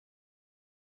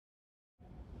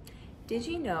Did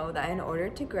you know that in order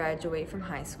to graduate from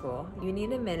high school, you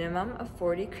need a minimum of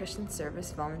 40 Christian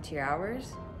service volunteer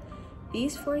hours?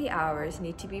 These 40 hours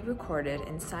need to be recorded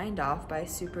and signed off by a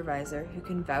supervisor who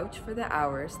can vouch for the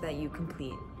hours that you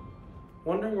complete.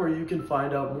 Wondering where you can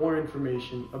find out more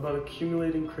information about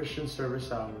accumulating Christian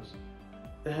service hours?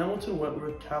 The Hamilton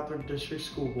Wentworth Catholic District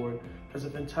School Board has a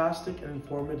fantastic and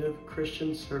informative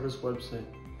Christian service website.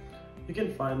 You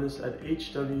can find this at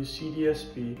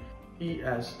hwcdsbes.com.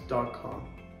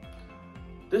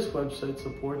 This website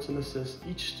supports and assists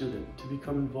each student to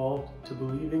become involved to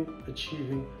believing,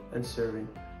 achieving, and serving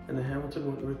in the Hamilton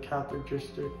Wentworth Catholic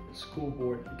District School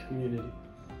Board community.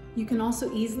 You can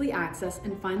also easily access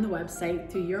and find the website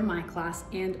through your MyClass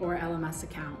and/or LMS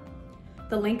account.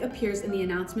 The link appears in the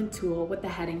announcement tool with the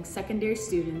heading Secondary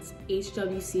Students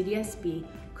HWCDSB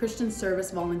Christian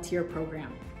Service Volunteer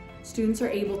Program. Students are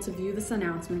able to view this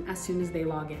announcement as soon as they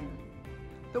log in.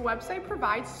 The website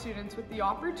provides students with the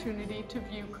opportunity to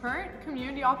view current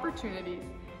community opportunities,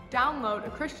 download a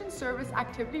Christian service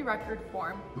activity record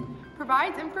form,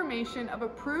 provides information of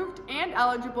approved and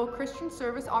eligible Christian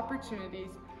service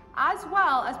opportunities, as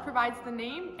well as provides the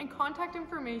name and contact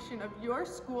information of your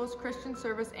school's Christian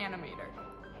service animator.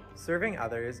 Serving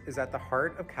others is at the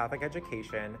heart of Catholic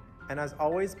education and has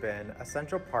always been a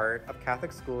central part of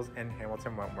Catholic schools in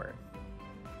Hamilton Wentworth.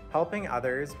 Helping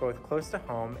others both close to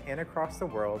home and across the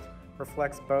world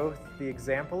reflects both the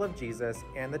example of Jesus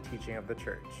and the teaching of the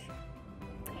Church.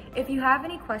 If you have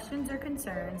any questions or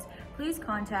concerns, please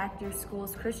contact your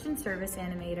school's Christian service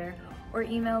animator or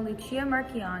email Lucia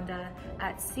Marchionda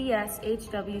at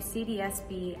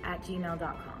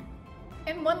cshwcdsb@gmail.com.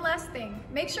 And one last thing,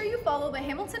 make sure you follow the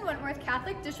Hamilton Wentworth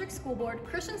Catholic District School Board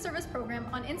Christian Service Program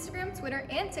on Instagram, Twitter,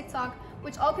 and TikTok,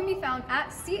 which all can be found at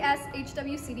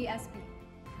CSHWCDSB.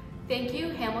 Thank you,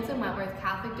 Hamilton Wentworth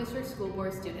Catholic District School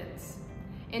Board students.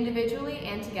 Individually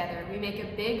and together, we make a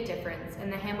big difference in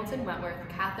the Hamilton Wentworth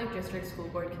Catholic District School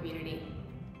Board community.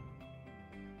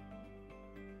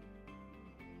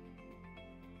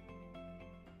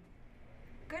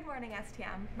 Good morning,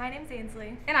 STM. My name's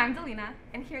Ainsley. And I'm Delina.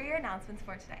 And here are your announcements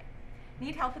for today.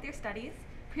 Need help with your studies?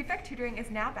 Prefect tutoring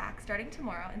is now back starting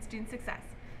tomorrow in Student Success.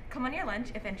 Come on your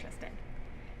lunch if interested.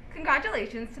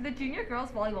 Congratulations to the junior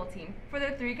girls volleyball team for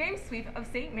their 3-game sweep of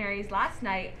St. Mary's last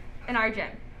night in our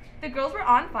gym. The girls were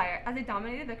on fire as they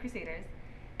dominated the Crusaders.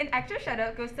 An extra shout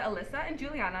out goes to Alyssa and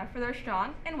Juliana for their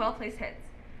strong and well-placed hits.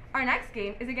 Our next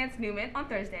game is against Newman on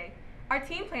Thursday. Our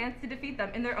team plans to defeat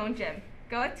them in their own gym.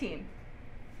 Go team!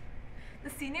 The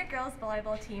senior girls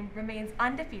volleyball team remains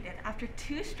undefeated after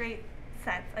 2 straight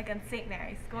sets against St.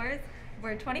 Mary's. Scores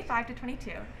were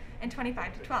 25-22 and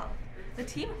 25-12. The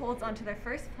team holds on to their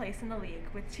first place in the league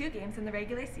with 2 games in the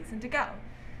regular season to go.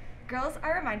 Girls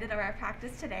are reminded of our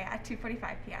practice today at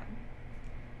 2:45 p.m.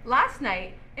 Last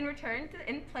night, in return to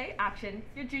in-play action,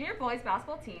 your junior boys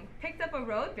basketball team picked up a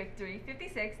road victory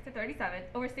 56-37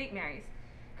 over St. Mary's.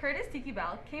 Curtis Tiki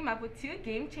Bell came up with 2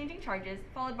 game-changing charges,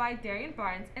 followed by Darian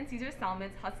Barnes and Cesar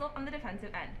Salmon's hustle on the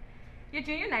defensive end. Your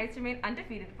junior Knights remain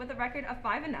undefeated with a record of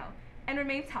 5-0 and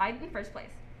remain tied in first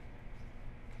place.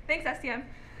 Thanks, STM.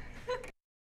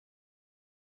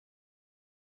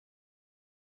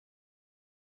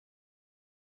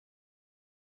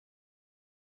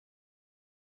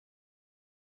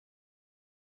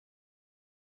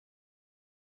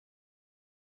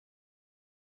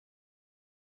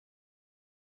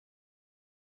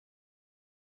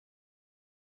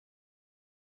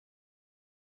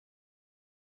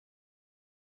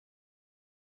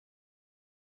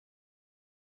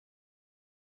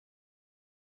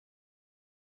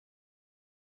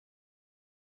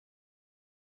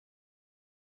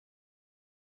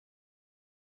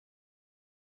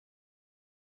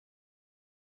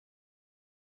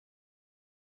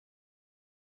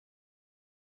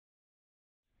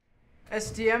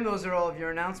 STM, those are all of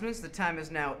your announcements. The time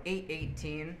is now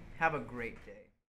 8:18. Have a great day.